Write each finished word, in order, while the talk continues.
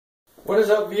What is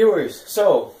up, viewers?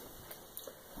 So,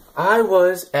 I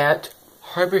was at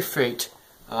Harbor Freight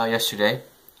yesterday,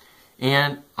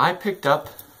 and I picked up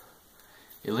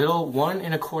a little 1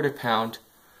 1/4 pound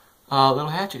little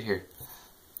hatchet here.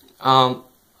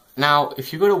 Now,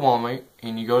 if you go to Walmart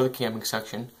and you go to the camping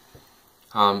section,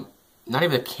 not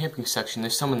even the camping section,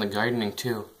 there's some in the gardening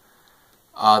too.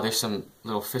 There's some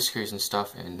little fiskers and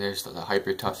stuff, and there's the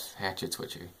hyper tough hatchets,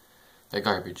 which are they're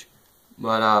garbage.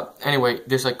 But anyway,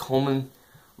 there's like Coleman,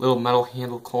 little metal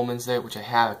handle Colemans there, which I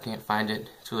have. I can't find it.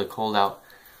 It's really cold out,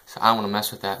 so I don't want to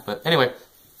mess with that. But anyway,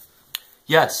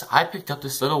 yes, I picked up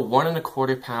this little 1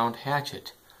 1/4 pound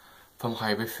hatchet from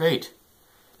Harbor Freight.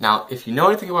 Now, if you know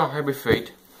anything about Harbor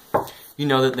Freight, you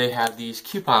know that they have these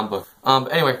coupon books.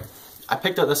 But anyway, I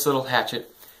picked up this little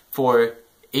hatchet for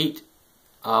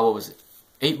what was it?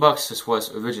 $8 this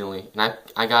was originally, and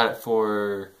I got it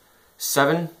for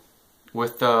 $7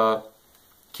 with the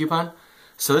coupon.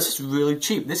 So this is really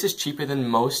cheap. This is cheaper than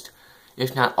most,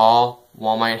 if not all,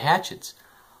 Walmart hatchets.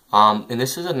 And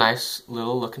this is a nice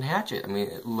little looking hatchet. I mean,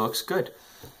 it looks good.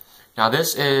 Now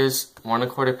this is 1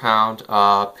 1/4 pound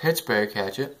Pittsburgh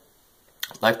hatchet,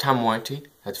 lifetime warranty.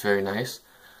 That's very nice.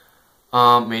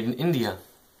 Made in India.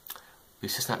 At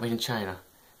least it's not made in China,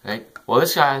 right? Well,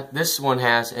 this one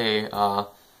has a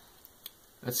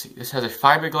let's see. This has a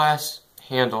fiberglass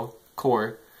handle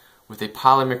core with a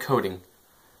polymer coating.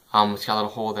 It's got a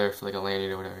little hole there for like a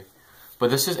lanyard or whatever. But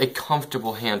this is a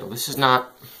comfortable handle. This is not,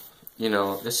 you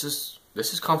know, this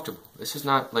is comfortable. This is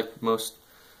not like most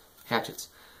hatchets.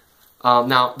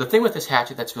 Now, the thing with this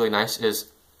hatchet that's really nice is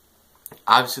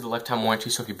obviously the lifetime warranty,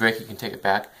 so if you break it, you can take it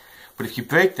back. But if you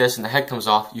break this and the head comes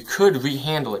off, you could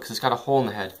rehandle it because it's got a hole in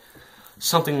the head.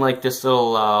 Something like this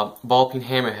little ball-peen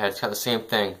hammerhead, it's got the same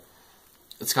thing.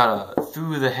 It's got a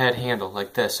through-the-head handle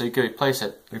like this, so you could replace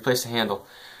the handle,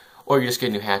 or you just get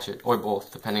a new hatchet, or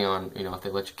both, depending on, you know, if they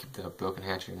let you keep the broken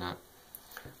hatchet or not.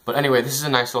 But anyway, this is a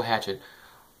nice little hatchet.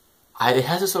 It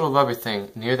has this little rubber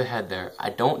thing near the head there.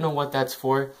 I don't know what that's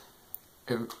for.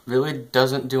 It really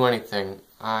doesn't do anything.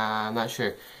 I'm not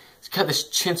sure. It's got this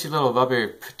chintzy little rubber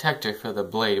protector for the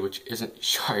blade, which isn't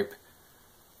sharp.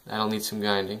 That'll need some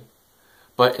grinding.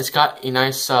 But it's got a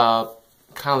nice, kind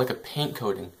of like a paint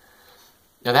coating.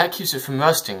 Now that keeps it from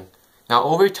rusting. Now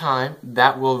over time,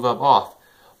 that will rub off.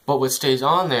 But what stays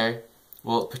on there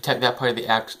will protect that part of the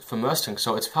axe from rusting.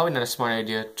 So it's probably not a smart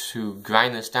idea to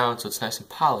grind this down so it's nice and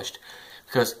polished.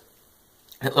 Because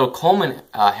that little Coleman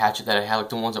hatchet that I had, like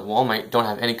the ones at Walmart, don't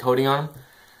have any coating on them.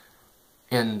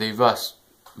 And they rust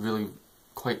really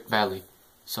quite badly.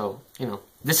 So, you know,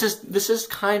 this is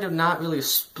kind of not really a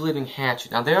splitting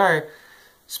hatchet. Now there are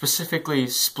specifically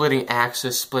splitting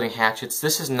axes, splitting hatchets.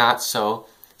 This is not so.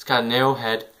 It's got a narrow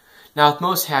head. Now with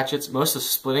most hatchets, most of the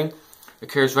splitting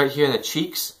occurs right here in the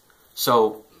cheeks.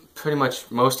 So pretty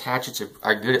much most hatchets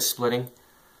are good at splitting.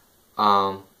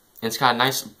 And it's got a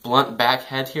nice blunt back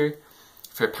head here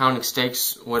for pounding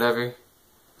steaks, whatever.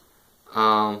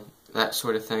 That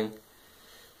sort of thing.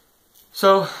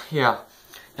 So yeah.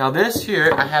 Now this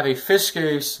here, I have a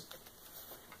Fisker's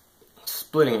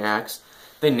splitting axe.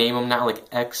 They name them now like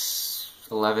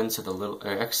X11s to the little,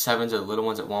 or X7s to the little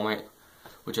ones at Walmart,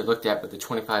 which I looked at, but they're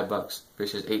 $25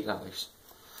 versus $8.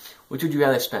 Which would you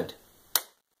rather spend?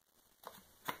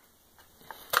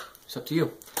 It's up to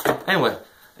you. Anyway,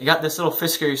 I got this little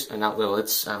Fisker's, not little,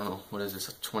 it's, I don't know, what is this,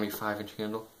 a 25-inch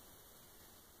handle?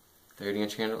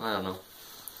 30-inch handle? I don't know.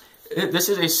 This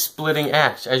is a splitting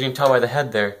axe, as you can tell by the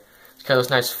head there. It's got those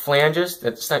nice flanges,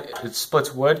 it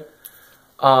splits wood.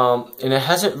 And it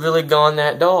hasn't really gone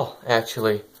that dull,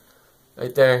 actually.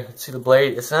 Right there, see the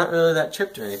blade? It's not really that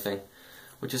chipped or anything,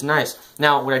 which is nice.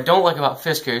 Now, what I don't like about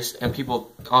Fiskars, and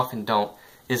people often don't,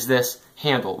 is this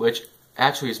handle, which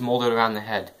actually is molded around the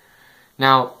head.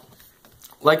 Now,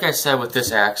 like I said with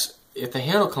this axe, if the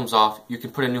handle comes off, you can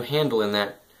put a new handle in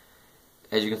that.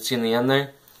 As you can see in the end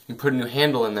there, you can put a new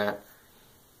handle in that.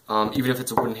 Even if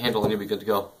it's a wooden handle, then you'll be good to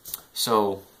go.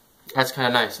 So, that's kind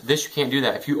of nice. This, you can't do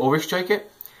that. If you overstrike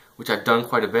it, which I've done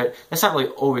quite a bit, that's not really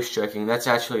overstriking. That's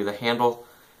actually the handle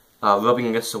rubbing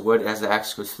against the wood as the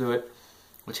axe goes through it,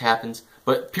 which happens.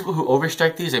 But people who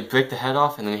overstrike these, they break the head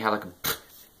off, and then you have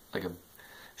like a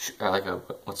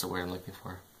what's the word I'm looking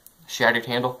for? Shattered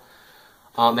handle.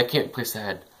 They can't replace the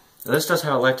head. Now, this does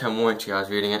have a lifetime warranty. I was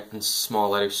reading it in small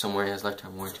letters somewhere. It has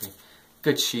lifetime warranty.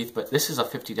 Good sheath, but this is a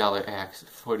 $50 axe,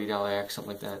 $40 axe,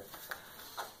 something like that.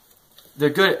 They're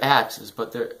good axes,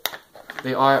 but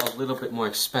they are a little bit more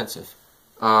expensive.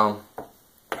 Now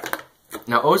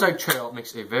Ozark Trail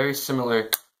makes a very similar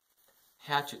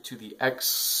hatchet to the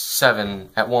X7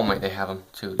 at Walmart. They have them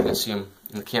too. You can see them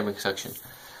in the camping section.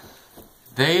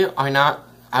 They are not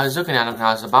I was looking at them and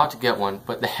I was about to get one,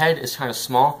 but the head is kind of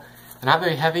small. They're not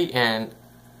very heavy, and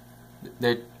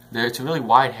it's a really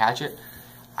wide hatchet.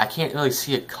 I can't really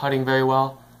see it cutting very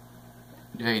well,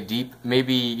 very deep.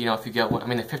 Maybe, you know, if you get one, I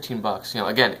mean, they're 15 bucks. You know,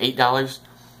 again, $8,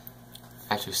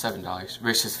 actually $7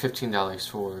 versus $15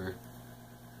 for,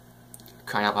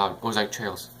 crying out loud, Ozark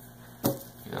Trails.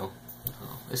 You know,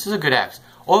 this is a good axe.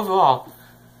 Overall,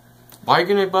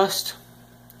 bargain or bust,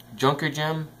 junk or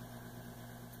gem.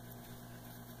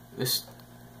 This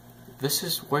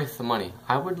is worth the money.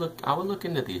 I would look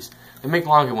into these. They make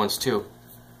longer ones too,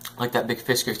 like that big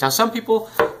fish case. Now some people,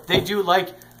 they do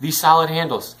like these solid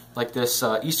handles, like this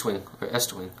East Wing or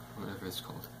Est Wing, whatever it's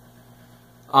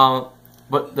called.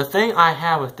 But the thing I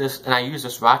have with this, and I use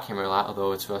this rock hammer a lot,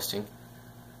 although it's rusting.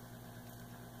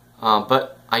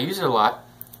 But I use it a lot.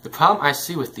 The problem I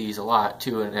see with these a lot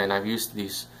too, and I've used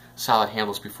these solid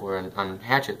handles before on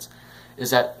hatchets,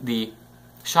 is that the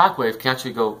shockwave can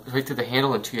actually go right through the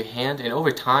handle into your hand, and over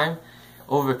time,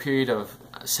 over a period of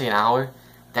say an hour,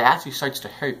 that actually starts to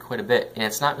hurt quite a bit, and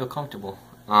it's not real comfortable.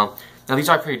 Now these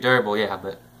are pretty durable, yeah,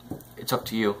 but it's up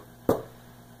to you.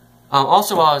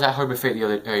 Also, while I was at Harbor Freight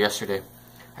yesterday,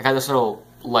 I got this little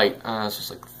light. It's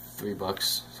just like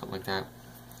 $3, something like that.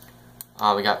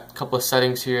 We got a couple of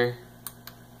settings here.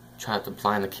 Try not to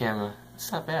blind the camera.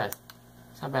 It's not bad.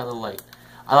 It's not a bad little light.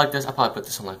 I like this. I'll probably put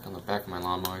this on like on the back of my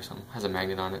lawnmower or something. It has a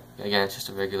magnet on it. Again, it's just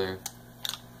a regular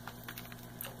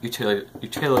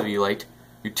utility light.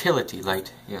 Utility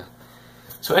light, yeah.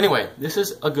 So anyway, this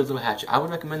is a good little hatchet. I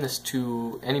would recommend this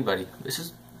to anybody. This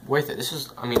is worth it. This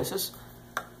is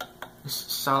a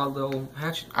solid little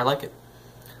hatchet. I like it.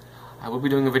 I will be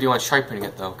doing a video on sharpening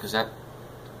it though, because that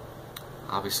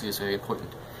obviously is very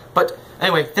important. But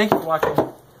anyway, thank you for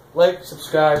watching. Like,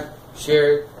 subscribe,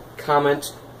 share,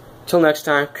 comment. Till next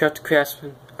time, Crafty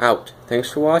Craftsman out.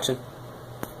 Thanks for watching.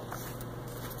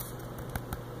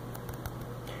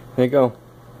 There you go.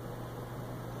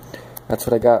 That's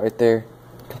what I got right there.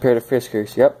 Compared to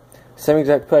Friskers. Yep. Same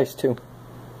exact price too.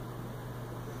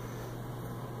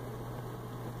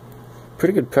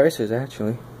 Pretty good prices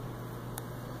actually.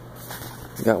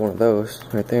 Got one of those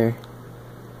right there.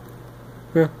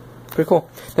 Yeah, pretty cool.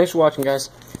 Thanks for watching, guys.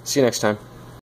 See you next time.